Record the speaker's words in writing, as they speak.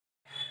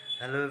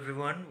Hello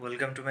everyone,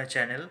 welcome to my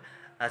channel.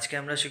 আজকে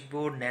আমরা শিখব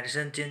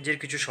ন্যারেশন চেঞ্জের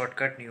কিছু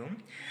শর্টকাট নিয়ম।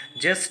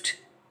 জাস্ট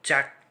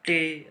 4টে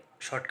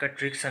শর্টকাট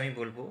ট্রিক্স আমি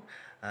বলবো,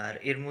 আর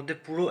এর মধ্যে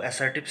পুরো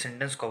অ্যাসার্টিভ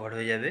সেন্টেন্স কভার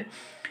হয়ে যাবে।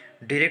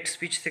 ডিরেক্ট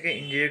স্পিচ থেকে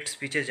ইনডিরেক্ট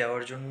স্পিচে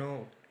যাওয়ার জন্য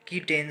কী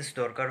টেন্স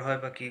দরকার হয়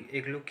বা কী,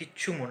 এগুলো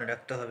কিচ্ছু মনে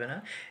রাখতে হবে না।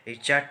 এই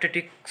 4টে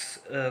ট্রিক্স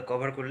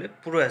কভার করলে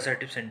পুরো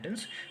অ্যাসার্টিভ সেন্টেন্স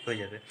হয়ে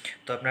যাবে।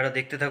 তো আপনারা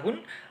দেখতে থাকুন,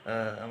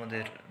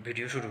 আমাদের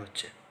ভিডিও শুরু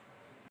হচ্ছে।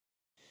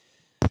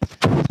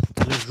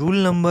 তাহলে rule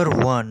number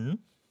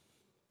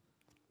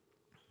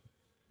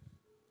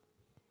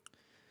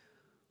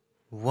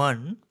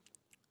 1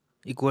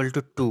 equal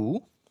to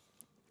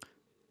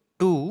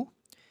 2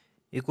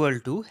 equal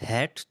to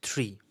had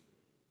 3।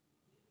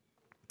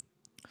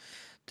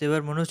 তো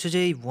এবার মনে হচ্ছে যে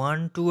এই 1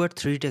 2 আর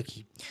 3টা কি।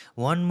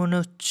 1 মনে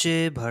হচ্ছে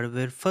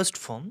ভার্বের ফার্স্ট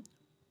ফর্ম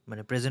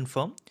মানে প্রেজেন্ট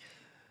ফর্ম,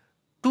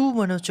 2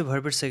 মানে হচ্ছে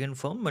ভার্বের সেকেন্ড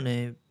ফর্ম মানে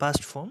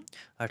পাস্ট ফর্ম,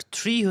 আর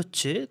 3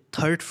 হচ্ছে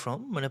থার্ড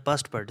ফর্ম মানে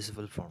পাস্ট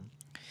পার্টিসিপাল ফর্ম।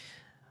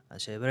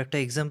 আচ্ছা, এবার একটা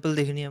এক্সাম্পল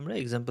দেখে নিই আমরা,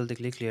 এক্সাম্পল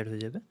দেখলে ক্লিয়ার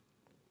হয়ে যাবে।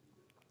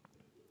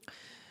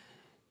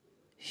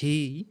 He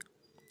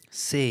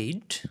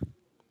said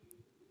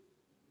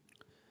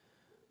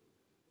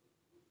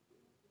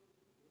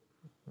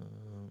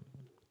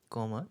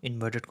comma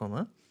inverted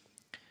comma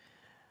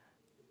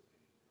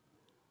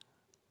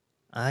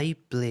I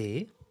play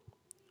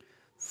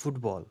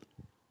football.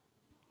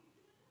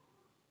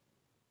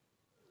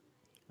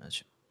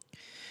 আচ্ছা,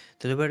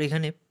 তাহলে এবার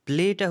এখানে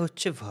প্লেটা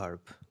হচ্ছে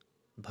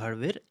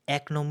ভার্বের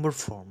 1 নম্বর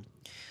ফর্ম।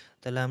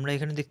 তাহলে আমরা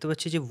এখানে দেখতে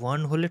পাচ্ছি যে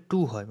 1 হলে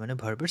 2 হয় মানে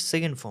ভার্বের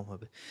সেকেন্ড ফর্ম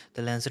হবে।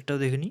 তাহলে অ্যান্সারটাও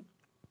দেখে নিই।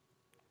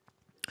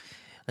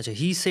 আচ্ছা,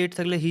 হি সেইড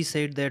থাকলে হি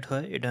সেইড দ্যাট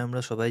হয়, এটা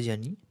আমরা সবাই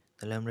জানি।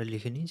 তাহলে আমরা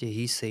লিখে নিই যে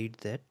হি সেইড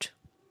দ্যাট।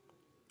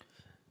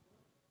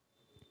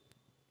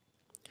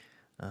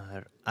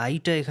 আর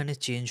আইটা এখানে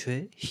চেঞ্জ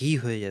হয়ে হি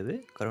হয়ে যাবে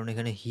কারণ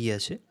এখানে হি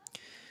আছে,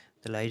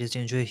 তাহলে আইটা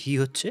চেঞ্জ হয়ে হি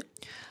হচ্ছে।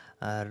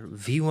 আর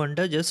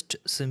V1টা জাস্ট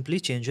সিম্পলি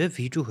চেঞ্জ হয়ে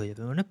V2 হয়ে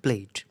যাবে মানে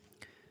প্লেট।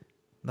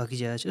 বাকি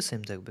যা আছে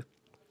সেম থাকবে,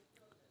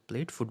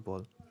 প্লেট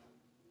ফুটবল।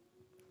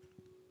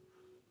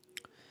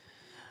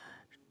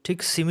 ঠিক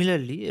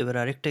সিমিলারলি এবার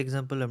আরেকটা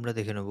এক্সাম্পল আমরা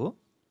দেখে নেব।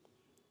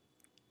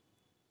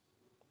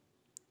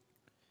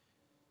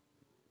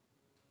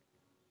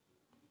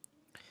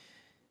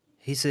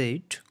 হি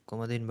সেইড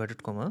কমা দিয়ে inverted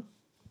comma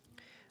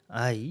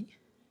I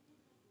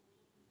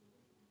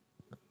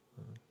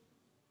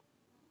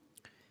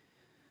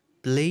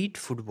played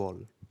football.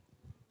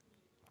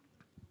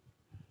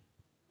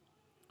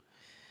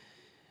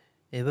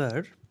 এবার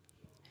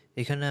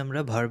এখানে আমরা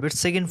ভার্বের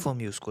সেকেন্ড ফর্ম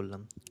ইউজ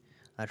করলাম,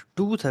 আর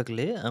 2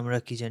 থাকলে আমরা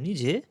কি জানি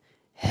যে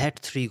হ্যাড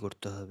 3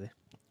 করতে হবে।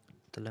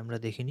 তাহলে আমরা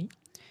দেখে নিই,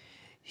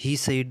 হি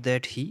সেইড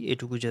দ্যাট হি,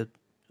 এটুকু যা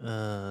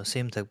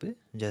সেম থাকবে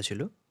যা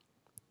ছিল।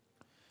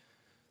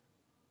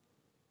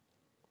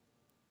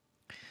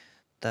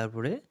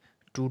 তারপরে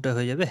 2টা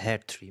হয়ে যাবে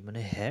হ্যাড 3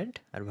 মানে হ্যাড,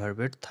 আর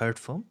ভার্বের third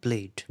form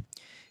played,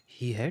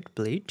 he had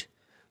played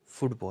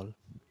football.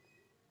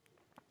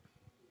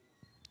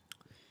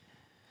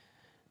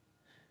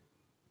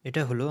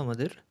 এটা হলো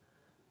আমাদের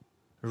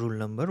রুল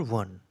নাম্বার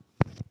 1।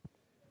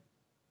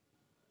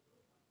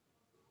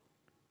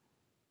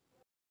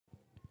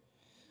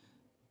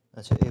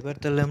 আচ্ছা, এবার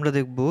তাহলে আমরা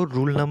দেখব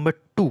রুল নাম্বার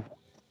 2।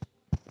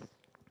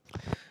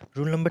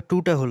 রুল নাম্বার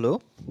 2টা হলো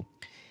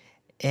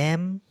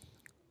এম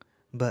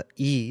বা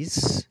ইজ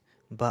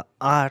বা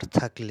আর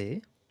থাকলে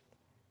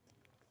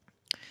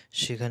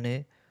সেখানে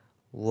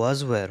ওয়াজ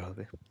ওয়্যার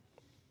হবে,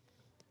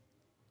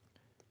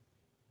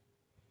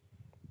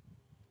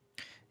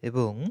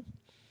 এবং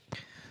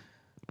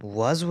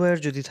ওয়াজ ওয়্যার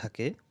যদি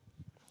থাকে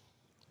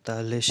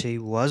তাহলে সেই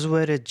ওয়াজ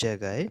ওয়্যারের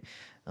জায়গায়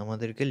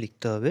আমাদেরকে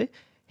লিখতে হবে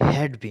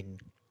হ্যাড বিন।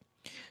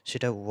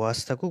 সেটা ওয়াজ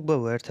থাকুক বা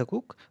ওয়্যার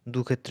থাকুক,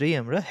 দুক্ষেত্রেই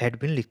আমরা হ্যাড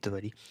বিন লিখতে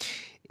পারি।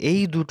 এই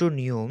দুটো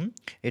নিয়ম,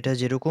 এটা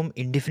যেরকম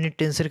ইনডিফিনিট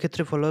টেন্সের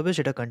ক্ষেত্রে ফলো হবে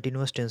সেটা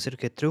কন্টিনিউয়াস টেন্সের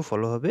ক্ষেত্রেও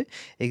ফলো হবে।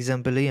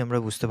 এক্সাম্পলেই আমরা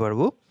বুঝতে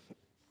পারবো।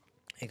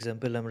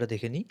 এক্সাম্পল আমরা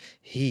দেখে নিই।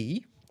 হি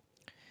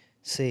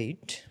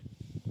সেইড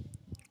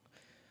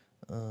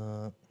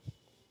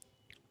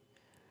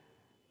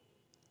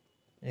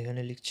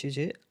এখানে লিখছি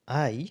যে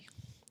আই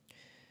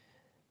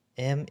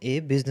এম এ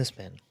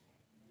বিজনেসম্যান।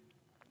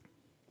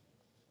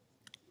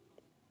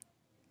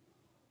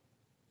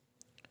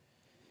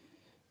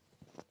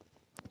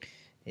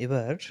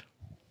 এবার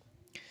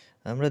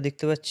আমরা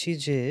দেখতে পাচ্ছি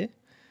যে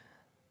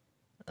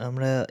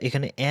আমরা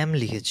এখানে অ্যাম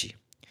লিখেছি,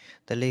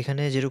 তাহলে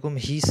এখানে যেরকম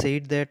হি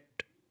সেইড দ্যাট,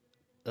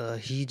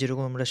 হি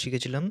যেরকম আমরা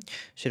শিখেছিলাম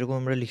সেরকম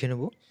আমরা লিখে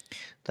নেব।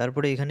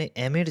 তারপরে এখানে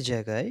অ্যামের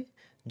জায়গায়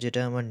যেটা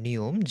আমার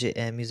নিয়ম যে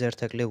অ্যাম ইজ আর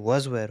থাকলে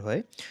ওয়াজ ওয়্যার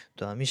হয়,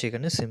 তো আমি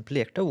সেখানে সিম্পলি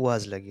একটা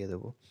ওয়াজ লাগিয়ে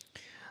দেবো।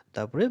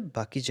 তারপরে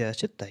বাকি যা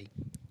আছে তাই,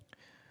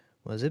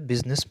 ওয়াজ এ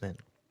বিজনেসম্যান।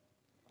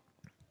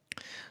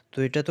 তো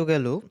এটা তো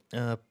গেল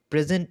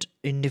প্রেজেন্ট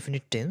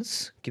ইনডিফিনিট টেন্স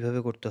কীভাবে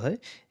করতে হয়।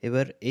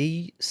 এবার এই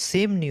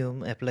সেম নিয়ম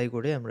অ্যাপ্লাই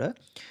করে আমরা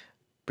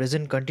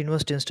প্রেজেন্ট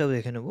কন্টিনিউয়াস টেন্সটাও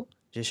দেখে নেব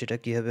যে সেটা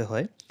কীভাবে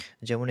হয়।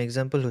 যেমন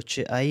এক্সাম্পল হচ্ছে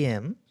আই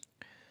অ্যাম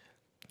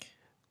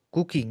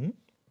কুকিং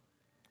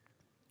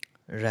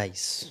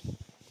রাইস।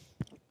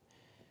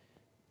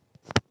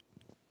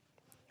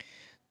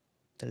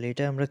 তাহলে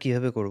এটা আমরা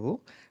কিভাবে করব?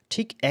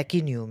 ঠিক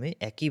একই নিয়মে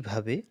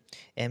একইভাবে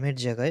am এর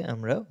জায়গায়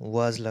আমরা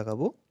was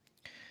লাগাবো।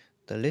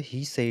 তাহলে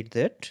he said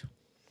that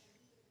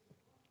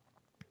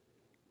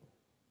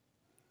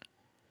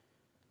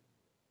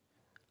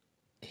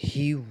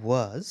he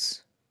was,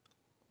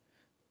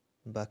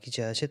 বাকি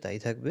যা আছে তাই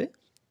থাকবে,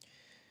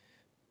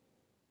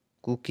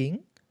 কুকিং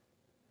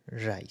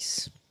রাইস।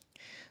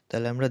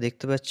 তাহলে আমরা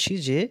দেখতে পাচ্ছি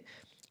যে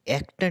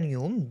একটা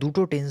নিয়ম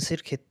দুটো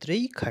টেন্সের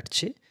ক্ষেত্রেই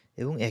খাটছে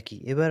এবং একই।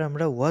 এবার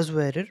আমরা ওয়াজ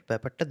ওয়্যারের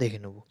ব্যাপারটা দেখে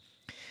নেব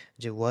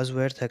যে ওয়াজ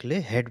ওয়্যার থাকলে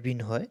হ্যাড বিন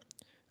হয়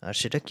আর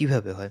সেটা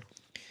কিভাবে হয়।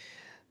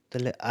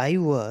 তাহলে আই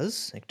ওয়াজ,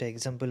 একটা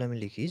এক্সাম্পল আমি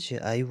লিখি যে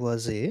আই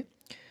ওয়াজ এ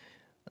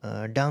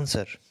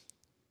ডান্সার,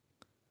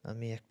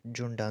 আমি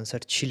একজন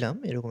ডান্সার ছিলাম,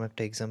 এরকম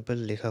একটা এক্সাম্পল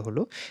লেখা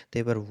হলো। তো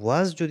এবার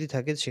ওয়াজ যদি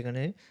থাকে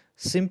সেখানে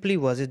সিম্পলি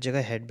ওয়াজের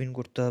জায়গায় হ্যাড বিন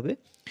করতে হবে,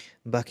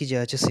 বাকি যা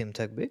আছে সেম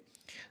থাকবে।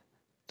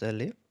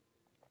 তাহলে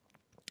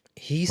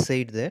হি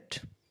সেইড দ্যাট,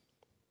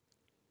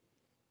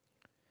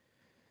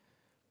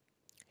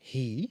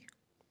 হি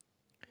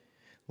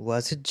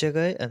ওয়াজের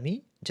জায়গায় আমি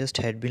জাস্ট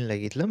হ্যাড বিন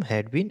লাগিয়ে দিলাম,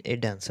 হ্যাড বিন এ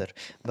ডান্সার,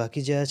 বাকি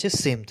যা আছে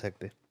সেম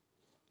থাকবে।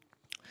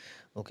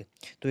 ওকে,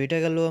 তো এটা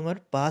গেল আমার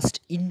পাস্ট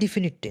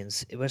ইনডিফিনিট টেন্স।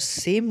 এবার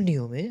সেম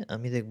নিয়মে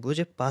আমি দেখব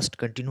যে পাস্ট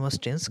কন্টিনিউয়াস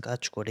টেন্স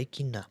কাজ করে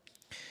কি না।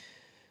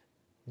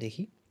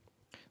 দেখি,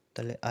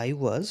 তাহলে আই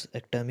ওয়াজ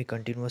একটা আমি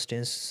কন্টিনিউয়াস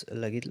টেন্স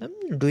লাগিয়ে দিলাম,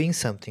 ডুইং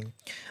সামথিং।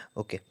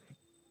 ওকে,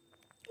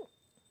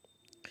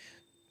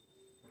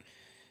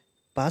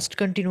 পাস্ট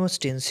কন্টিনিউয়াস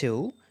টেন্সেও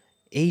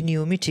এই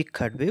নিয়মই ঠিক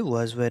খাটবে,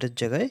 ওয়াজ ওয়্যারের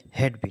জায়গায়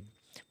হ্যাড বিন,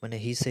 মানে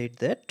হি সেড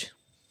দ্যাট,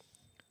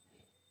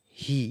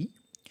 হি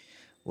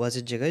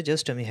ওয়াজের জায়গায়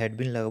জাস্ট আমি হ্যাড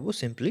বিন লাগাবো,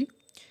 simply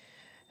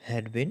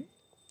had been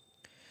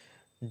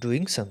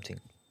doing something.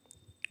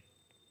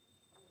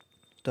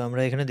 তো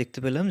আমরা এখানে দেখতে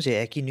পেলাম যে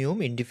একই নিয়ম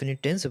ইনডিফিনিট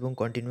টেন্স এবং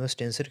কন্টিনিউয়াস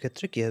টেন্সের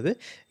ক্ষেত্রে কীভাবে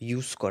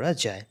ইউজ করা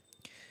যায়।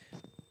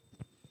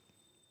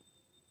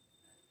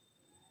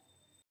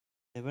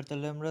 এবার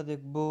তাহলে আমরা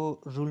দেখব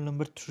রুল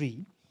নাম্বার 3।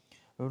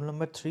 রুল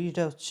নাম্বার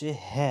 3টা হচ্ছে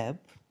হ্যাভ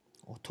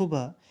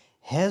অথবা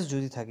হ্যাজ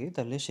যদি থাকে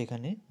তাহলে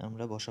সেখানে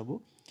আমরা বসাবো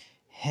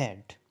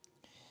হ্যাড।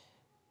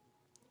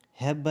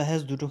 হ্যাভ বা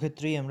হ্যাজ দুটো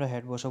ক্ষেত্রেই আমরা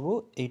হ্যাড বসাবো।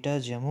 এটা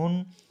যেমন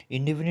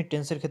ইনডিফিনিট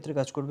টেন্সের ক্ষেত্রে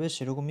কাজ করবে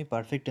সেরকমই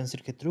পারফেক্ট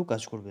টেন্সের ক্ষেত্রেও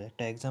কাজ করবে।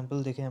 একটা এক্সাম্পল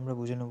দেখে আমরা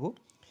বুঝে নেব।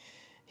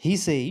 He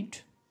said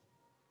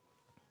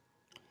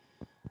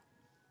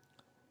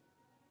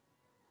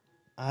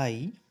I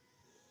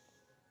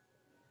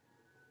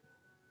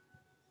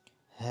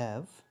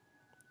have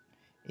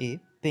a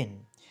pen.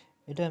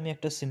 এটা আমি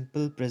একটা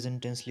সিম্পল প্রেজেন্ট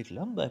টেন্স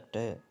লিখলাম বা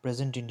একটা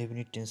প্রেজেন্ট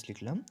ইনডিফিনিট টেন্স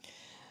লিখলাম।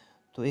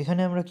 তো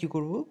এখানে আমরা কি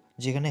করব,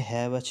 যেখানে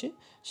হ্যাভ আছে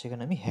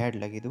সেখানে আমি হ্যাড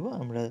লাগিয়ে দেবো।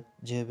 আমরা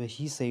যেভাবে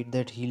হি সেইড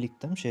দ্যাট হি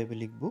লিখতাম সেভাবে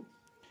লিখব।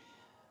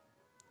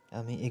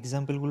 আমি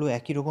এক্সাম্পলগুলো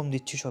একই রকম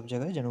দিচ্ছি সব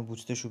জায়গায় যেন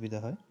বুঝতে সুবিধা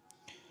হয়।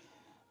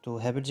 তো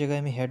হ্যাভের জায়গায়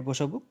আমি হ্যাড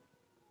বসাবো,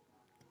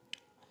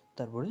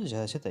 তারপরে যা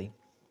আছে তাই,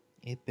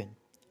 এ পেন,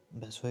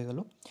 ব্যাস হয়ে গেল।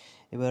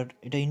 এবার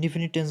এটা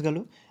ইনডিফিনিট টেন্স গেল।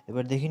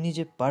 এবার দেখিনি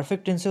যে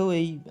পারফেক্ট টেন্সেও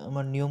এই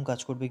আমার নিয়ম কাজ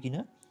করবে কি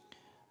না।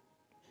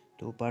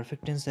 তো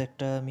পারফেক্ট টেন্সে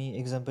একটা আমি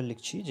এক্সাম্পল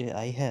লিখছি যে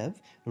I have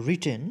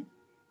written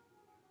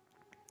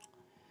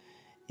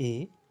a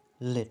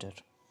letter.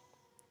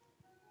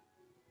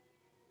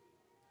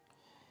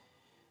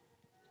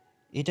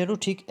 এটারও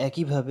ঠিক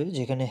একইভাবে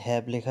যেখানে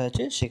হ্যাভ লেখা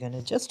আছে সেখানে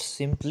জাস্ট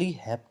সিম্পলি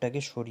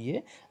হ্যাভটাকে সরিয়ে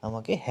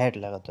আমাকে হ্যাড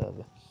লাগাতে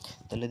হবে।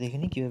 তাহলে দেখে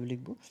নিই কীভাবে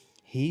লিখব।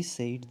 He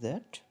said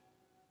that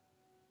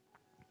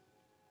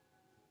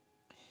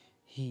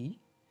he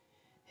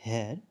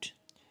had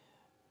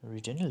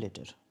written a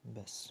letter,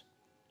 ব্যাস।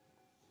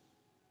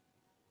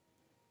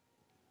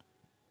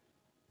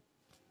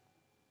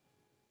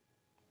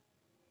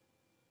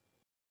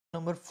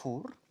 নাম্বার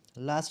 4,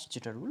 লাস্ট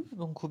যেটা রুল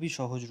এবং খুবই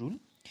সহজ রুল,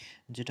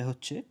 যেটা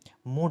হচ্ছে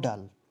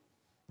মোডাল।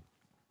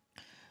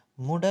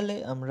 মোডালে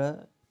আমরা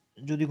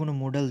যদি কোনো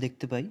মোডাল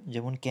দেখতে পাই,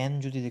 যেমন ক্যান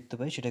যদি দেখতে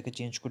পাই সেটাকে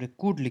চেঞ্জ করে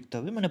কুড লিখতে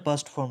হবে, মানে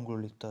পাস্ট ফর্মগুলো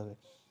লিখতে হবে।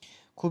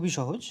 খুবই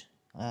সহজ,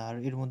 আর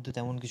এর মধ্যে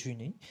তেমন কিছুই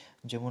নেই।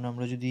 যেমন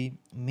আমরা যদি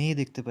মেয়ে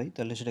দেখতে পাই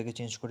তাহলে সেটাকে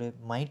চেঞ্জ করে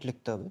মাইট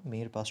লিখতে হবে,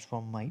 মেয়ের পাস্ট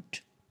ফর্ম মাইট।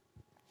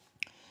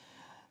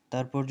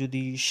 তারপর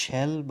যদি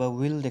শ্যাল বা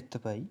উইল দেখতে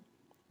পাই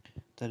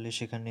তাহলে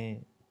সেখানে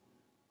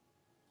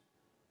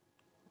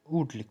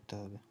উড লিখতে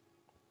হবে।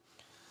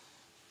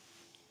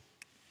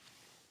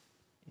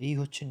 এই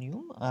হচ্ছে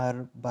নিয়ম, আর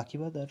বাকি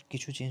বাদ আর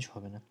কিছু চেঞ্জ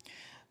হবে না।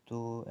 তো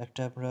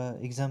একটা আমরা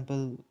এক্সাম্পল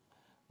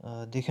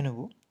দেখে নেব।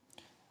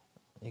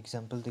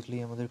 এক্সাম্পল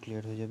দেখলেই আমাদের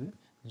ক্লিয়ার হয়ে যাবে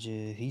যে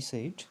হি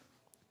সেইড,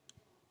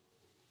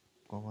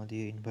 কমা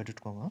দিয়ে inverted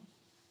comma,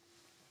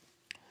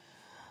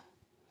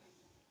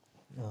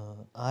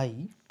 I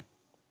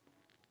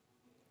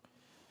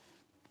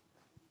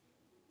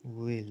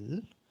will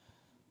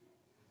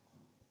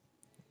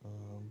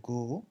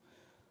go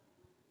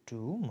to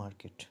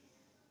market.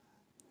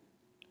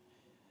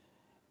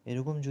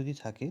 এরকম যদি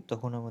থাকে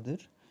তখন আমাদের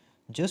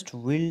জাস্ট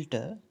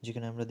উইলটা,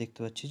 যেখানে আমরা দেখতে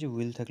পাচ্ছি যে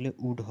উইল থাকলে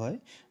উড হয়,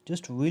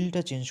 জাস্ট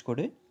উইলটা চেঞ্জ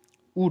করে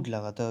উড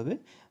লাগাতে হবে,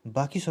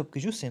 বাকি সব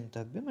কিছু সেম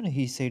থাকবে। মানে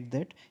হি সেড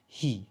দ্যাট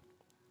হি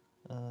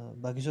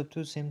বাকি সব তো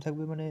সেম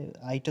থাকবে, মানে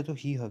আইটা তো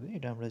হি হবে,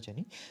 এটা আমরা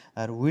জানি।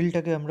 আর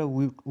উইলটাকে আমরা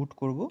উড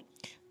করব,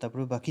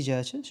 তারপরে বাকি যা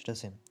আছে সেটা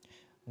সেম।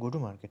 গো টু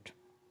মার্কেট,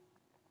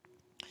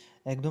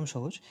 একদম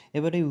সহজ।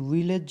 এবার এই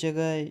উইলের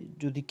জায়গায়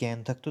যদি ক্যান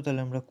থাকতো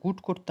তাহলে আমরা কুড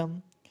করতাম,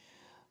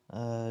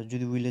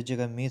 যদি উইলের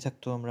জায়গায় মে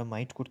থাকতো আমরা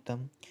মাইট করতাম।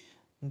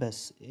 ব্যাস,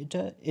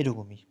 এটা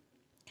এরকমই।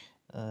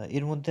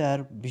 এর মধ্যে আর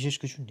বিশেষ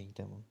কিছু নেই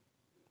তেমন।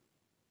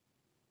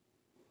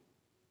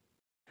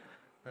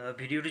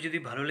 ভিডিওটি যদি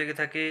ভালো লেগে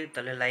থাকে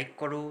তাহলে লাইক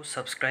করো,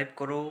 সাবস্ক্রাইব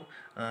করো,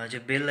 যে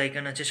বেল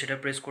আইকন আছে সেটা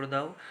প্রেস করে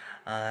দাও।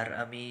 আর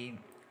আমি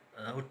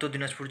উত্তর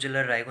দিনাজপুর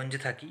জেলার রায়গঞ্জে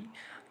থাকি।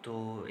 তো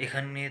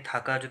এখানে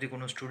থাকা যদি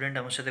কোনো স্টুডেন্ট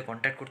আমার সাথে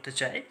কন্ট্যাক্ট করতে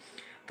চায়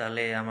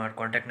তাহলে আমার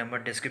কন্ট্যাক্ট নাম্বার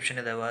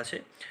ডেসক্রিপশনে দেওয়া আছে।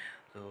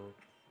 তো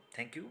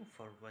thank you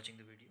for watching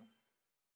the video.